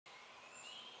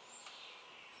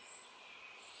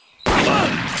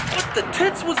What the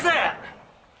tits was that?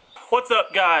 What's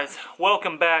up, guys?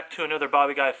 Welcome back to another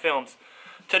Bobby Guy Films.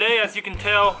 Today, as you can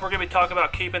tell, we're going to be talking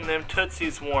about keeping them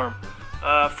tootsies warm.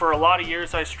 For a lot of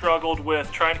years, I struggled with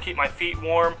trying to keep my feet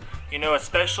warm, you know,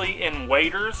 especially in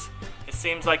waders. It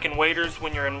seems like in waders,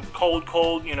 when you're in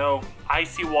cold, you know,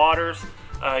 icy waters,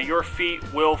 your feet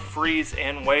will freeze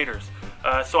in waders.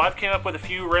 So I've came up with a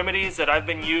few remedies that I've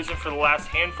been using for the last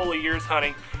handful of years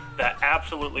hunting that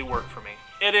absolutely work for me.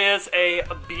 It is a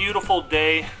beautiful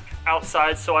day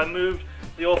outside, so I moved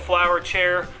the old flower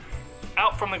chair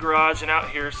out from the garage and out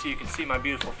here so you can see my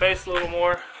beautiful face a little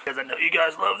more, because I know you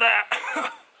guys love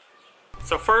that.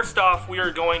 So first off, we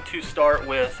are going to start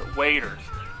with waders.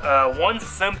 One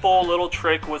simple little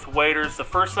trick with waders, the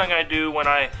first thing I do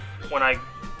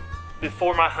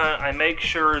before my hunt, I make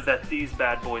sure that these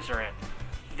bad boys are in.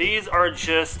 These are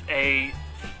just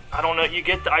I don't know,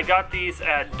 I got these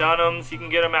at Dunham's. You can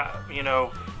get them at, you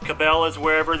know, Cabela's,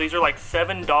 wherever. These are like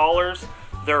 $7.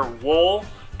 They're wool,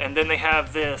 and then they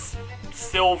have this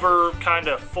silver kind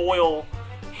of foil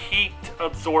heat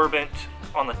absorbent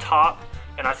on the top.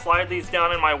 And I slide these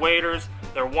down in my waders.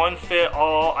 They're one fit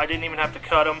all. I didn't even have to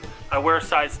cut them. I wear a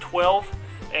size 12,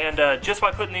 and just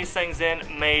by putting these things in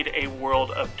made a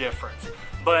world of difference.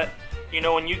 But you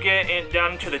know, when you get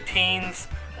down into the teens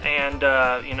and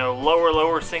you know,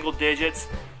 lower single digits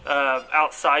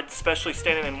outside, especially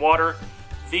standing in water,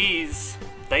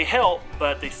 they help,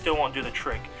 but they still won't do the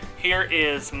trick. Here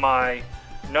is my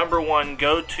 #1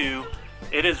 go-to.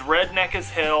 It is redneck as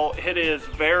hell. It is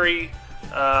very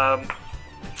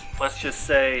let's just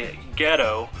say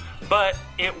ghetto, but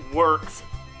it works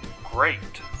great.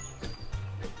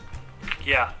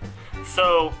 Yeah,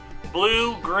 so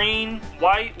blue, green,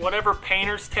 white, whatever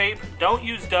painter's tape. Don't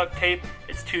use duct tape,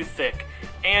 it's too thick.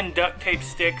 And duct tape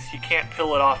sticks, you can't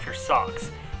peel it off your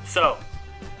socks. So,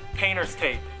 painter's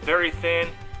tape, very thin,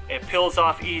 it peels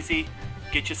off easy.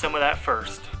 Get you some of that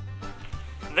first.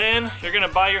 Then, you're gonna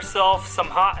buy yourself some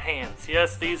hot hands.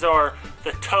 Yes, these are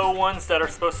the toe ones that are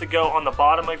supposed to go on the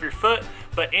bottom of your foot,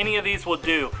 but any of these will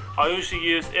do. I'll usually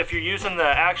use, if you're using the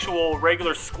actual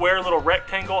regular square little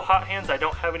rectangle hot hands, I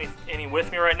don't have any with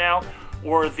me right now,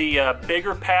 or the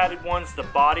bigger padded ones, the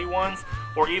body ones,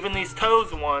 or even these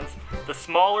toes ones, the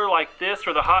smaller like this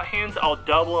or the hot hands, I'll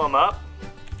double them up.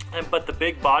 But the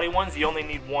big body ones, you only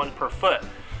need one per foot.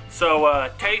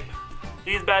 So tape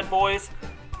these bad boys.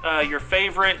 Your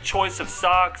favorite choice of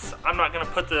socks. I'm not going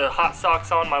to put the hot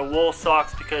socks on, my wool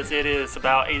socks, because it is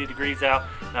about 80 degrees out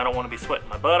and I don't want to be sweating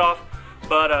my butt off.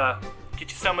 But get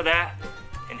you some of that,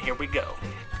 and here we go.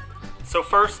 So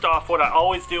first off, what I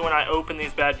always do when I open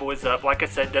these bad boys up, like I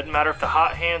said, doesn't matter if the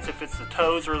hot hands, if it's the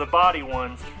toes or the body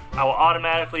ones, I will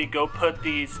automatically go put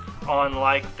these on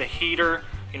like the heater,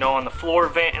 you know, on the floor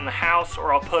vent in the house,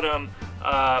 or I'll put them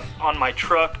on my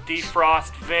truck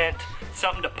defrost vent,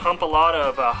 something to pump a lot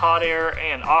of hot air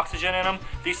and oxygen in them.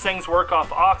 These things work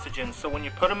off oxygen, so when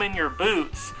you put them in your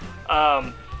boots,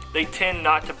 they tend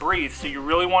not to breathe, so you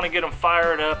really want to get them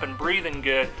fired up and breathing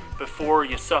good before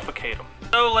you suffocate them.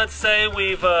 So let's say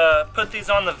we've put these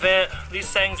on the vent. These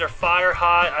things are fire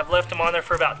hot. I've left them on there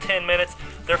for about 10 minutes.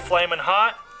 They're flaming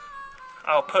hot.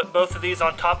 I'll put both of these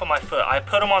on top of my foot. I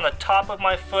put them on the top of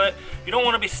my foot. You don't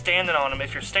want to be standing on them.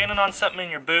 If you're standing on something in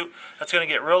your boot, that's going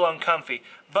to get real uncomfy.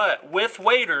 But with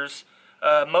waders,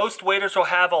 most waders will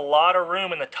have a lot of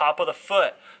room in the top of the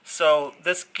foot. So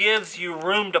this gives you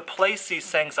room to place these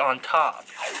things on top.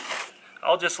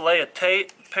 I'll just lay a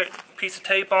piece of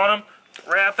tape on them,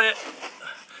 wrap it.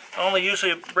 I only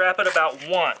usually wrap it about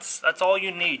once. That's all you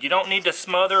need. You don't need to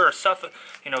smother or suffocate,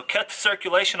 you know, cut the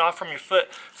circulation off from your foot.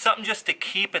 Something just to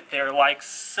keep it there, like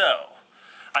so.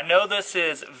 I know this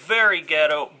is very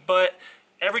ghetto, but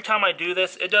every time I do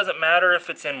this, it doesn't matter if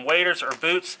it's in waders or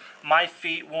boots, my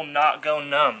feet will not go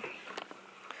numb.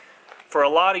 For a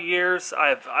lot of years,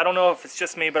 I don't know if it's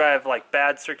just me, but I have like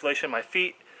bad circulation in my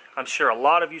feet. I'm sure a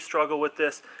lot of you struggle with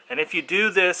this, and if you do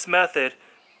this method,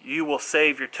 you will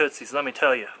save your tootsies, let me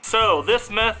tell you. So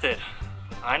this method,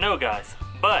 I know guys,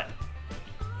 but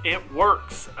it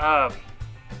works.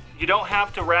 You don't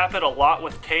have to wrap it a lot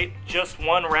with tape, just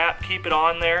one wrap, keep it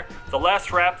on there. The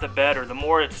less wrap, the better, the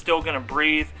more it's still gonna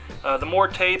breathe. The more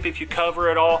tape, if you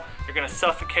cover it all, you're gonna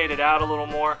suffocate it out a little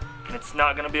more, and it's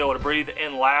not gonna be able to breathe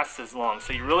and last as long.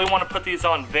 So you really wanna put these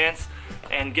on vents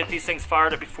and get these things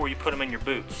fired up before you put them in your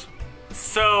boots.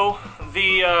 So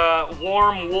the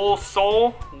warm wool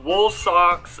sole, wool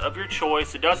socks of your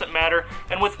choice, it doesn't matter.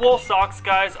 And with wool socks,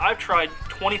 guys, I've tried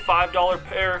 $25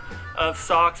 pair of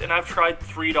socks and I've tried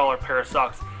 $3 pair of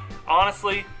socks.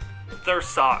 Honestly, they're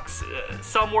socks.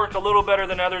 Some work a little better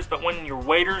than others, but when your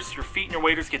waders, your feet and your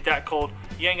waders get that cold,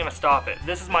 you ain't gonna stop it.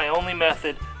 This is my only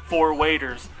method for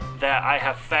waders that I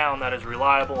have found that is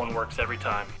reliable and works every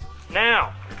time.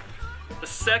 Now, the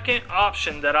second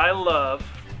option that I love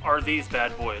are these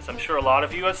bad boys. I'm sure a lot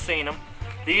of you have seen them.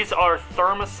 These are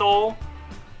Thermasole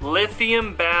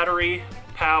lithium battery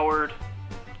powered,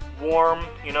 warm,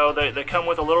 you know, they come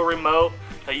with a little remote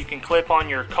that you can clip on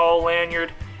your call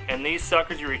lanyard, and these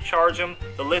suckers, you recharge them.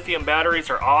 The lithium batteries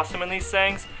are awesome in these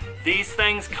things. These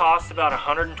things cost about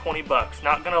 120 bucks.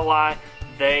 Not gonna lie,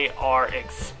 they are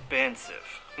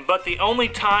expensive. But the only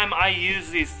time I use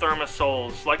these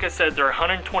Thermasoles, like I said, they're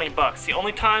 120 bucks. The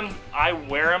only time I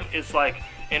wear them is like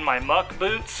in my Muck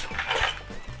boots.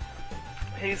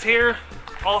 He's here.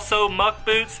 Also Muck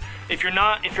boots. If you're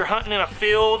hunting in a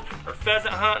field, or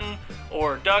pheasant hunting,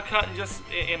 or duck hunting just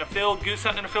in a field, goose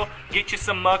hunting in a field, get you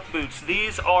some Muck boots.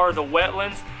 These are the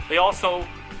Wetlands. They also,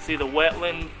 see the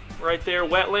Wetland right there,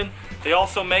 Wetland. They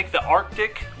also make the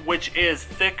Arctic, which is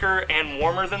thicker and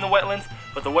warmer than the Wetlands,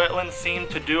 but the Wetlands seem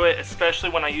to do it, especially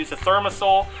when I use the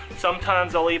Thermasole.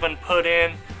 Sometimes I'll even put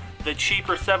in the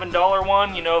cheaper $7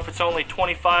 one, you know, if it's only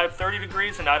 25, 30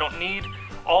 degrees and I don't need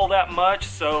all that much.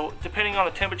 So depending on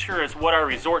the temperature is what I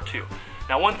resort to.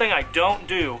 Now, one thing I don't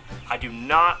do, I do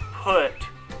not put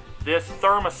this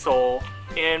Thermasole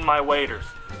in my waders.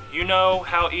 You know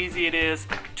how easy it is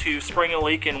to spring a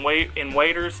leak in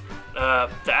waders. The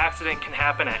accident can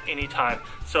happen at any time.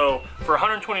 So for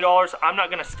 $120, I'm not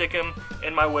gonna stick them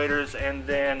in my waders and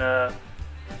then,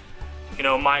 you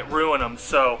know, might ruin them.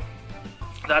 So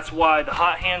that's why the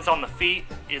hot hands on the feet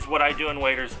is what I do in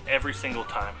waders every single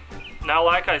time. Now,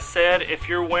 like I said, if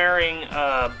you're wearing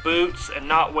boots and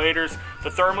not waders, the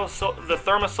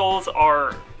Thermasoles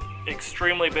are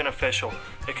extremely beneficial.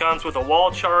 It comes with a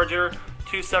wall charger,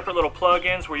 2 separate little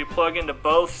plug-ins where you plug into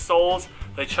both soles.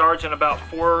 They charge in about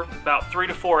 3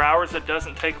 to 4 hours. It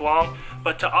doesn't take long.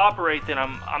 But to operate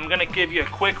them, I'm going to give you a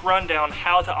quick rundown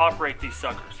how to operate these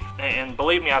suckers. And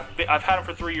believe me, I've had them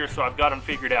for 3 years, so I've got them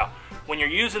figured out. When you're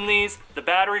using these, the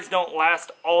batteries don't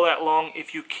last all that long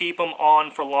if you keep them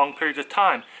on for long periods of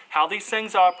time. How these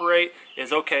things operate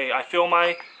is, okay, I feel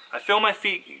my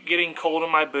feet getting cold in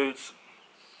my boots,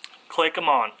 click them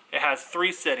on. It has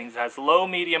 3 settings. It has low,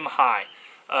 medium, high.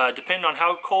 Depending on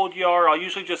how cold you are, I'll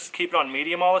usually just keep it on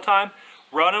medium all the time.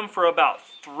 Run them for about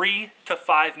 3 to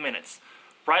 5 minutes.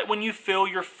 Right when you feel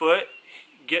your foot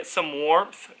get some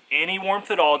warmth, any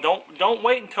warmth at all, don't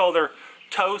wait until they're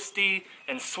toasty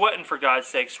and sweating, for God's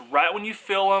sakes. Right when you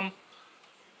feel them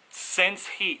sense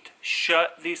heat,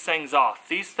 shut these things off.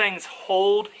 These things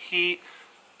hold heat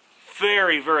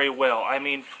very, very well. I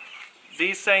mean,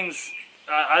 these things,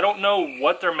 I don't know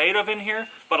what they're made of in here,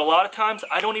 but a lot of times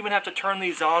I don't even have to turn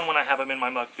these on when I have them in my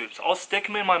Muck boots. I'll stick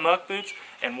them in my Muck boots,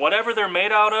 and whatever they're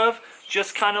made out of,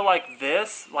 just kind of like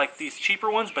this, like these cheaper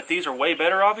ones, but these are way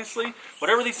better, obviously.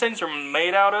 Whatever these things are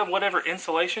made out of, whatever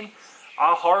insulation,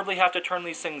 I'll hardly have to turn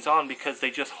these things on because they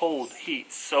just hold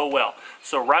heat so well.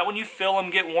 So right when you feel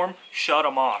them get warm, shut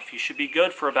them off. You should be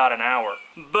good for about an hour.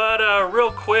 But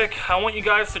real quick, I want you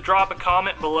guys to drop a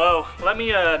comment below. Let me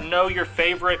know your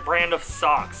favorite brand of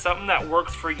socks, something that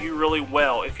works for you really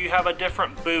well. If you have a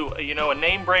different boot, you know, a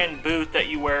name brand boot that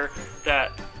you wear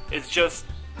that is just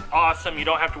awesome, you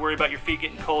don't have to worry about your feet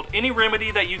getting cold. Any remedy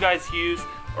that you guys use,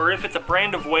 or if it's a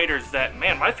brand of waders that,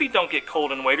 man, my feet don't get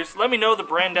cold in waders, let me know the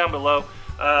brand down below.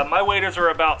 My waders are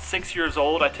about 6 years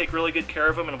old. I take really good care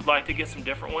of them and would like to get some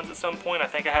different ones at some point. I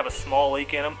think I have a small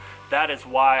leak in them. That is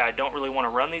why I don't really want to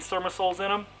run these Thermasoles in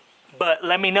them. But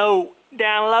let me know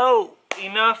down below.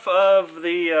 Enough of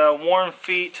the warm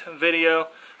feet video.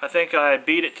 I think I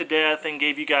beat it to death and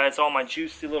gave you guys all my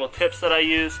juicy little tips that I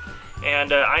use.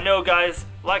 And I know, guys,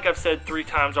 like I've said 3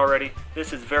 times already,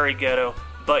 this is very ghetto.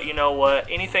 But you know what?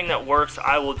 Anything that works,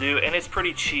 I will do, and it's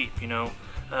pretty cheap, you know.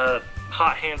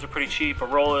 Hot hands are pretty cheap. A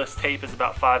roll of this tape is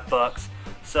about $5.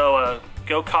 So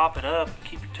go cop it up.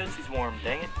 Keep your tootsies warm,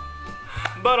 dang it.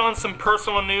 But on some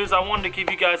personal news, I wanted to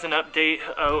give you guys an update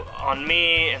on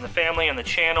me and the family and the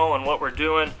channel and what we're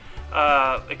doing.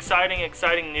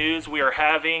 Exciting news. We are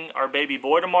having our baby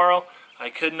boy tomorrow. I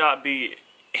could not be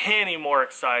any more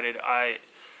excited.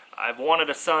 I've wanted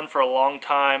a son for a long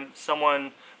time.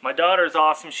 My daughter is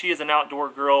awesome. She is an outdoor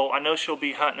girl. I know she'll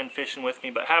be hunting and fishing with me,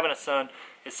 but having a son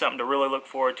is something to really look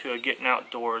forward to, getting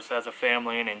outdoors as a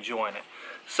family and enjoying it.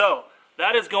 So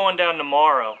that is going down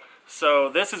tomorrow. So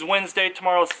this is Wednesday,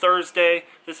 tomorrow's Thursday.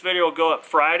 This video will go up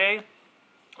Friday.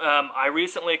 I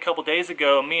recently, a couple days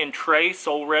ago, me and Trace,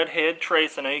 old redhead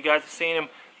Trace, I know you guys have seen him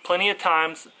plenty of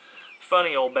times.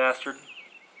 Funny old bastard.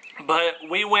 But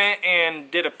we went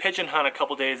and did a pigeon hunt a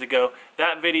couple days ago.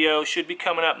 That video should be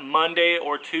coming up Monday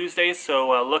or Tuesday,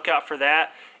 so look out for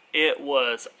that. It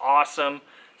was awesome.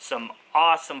 Some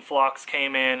awesome flocks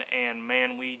came in, and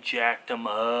man, we jacked them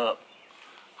up.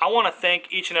 I want to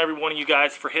thank each and every one of you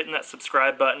guys for hitting that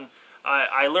subscribe button.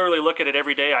 I literally look at it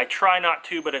every day. I try not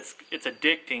to, but it's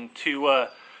addicting to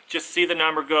just see the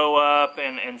number go up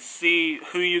and see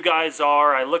who you guys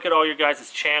are. I look at all your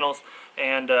guys' channels,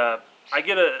 and I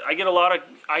get a lot of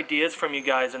ideas from you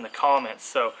guys in the comments.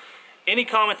 So any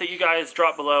comment that you guys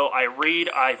drop below, I read,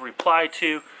 I reply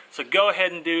to. So go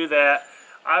ahead and do that.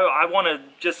 I want to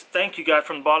just thank you guys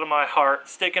from the bottom of my heart,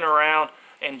 sticking around,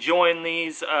 enjoying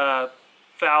these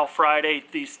FOWL Friday,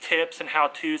 these tips and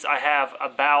how-tos. I have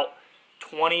about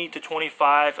 20 to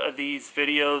 25 of these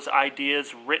videos,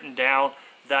 ideas written down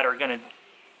that are going to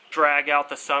drag out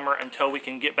the summer until we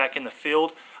can get back in the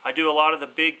field. I do a lot of the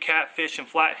big catfish and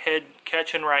flathead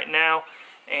catching right now,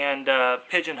 and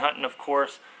pigeon hunting, of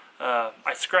course.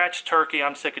 I scratched turkey.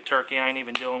 I'm sick of turkey. I ain't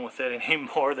even dealing with it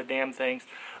anymore, the damn things.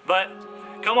 But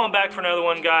come on back for another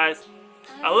one, guys.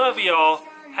 I love you all.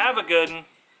 Have a good one.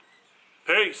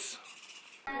 Peace.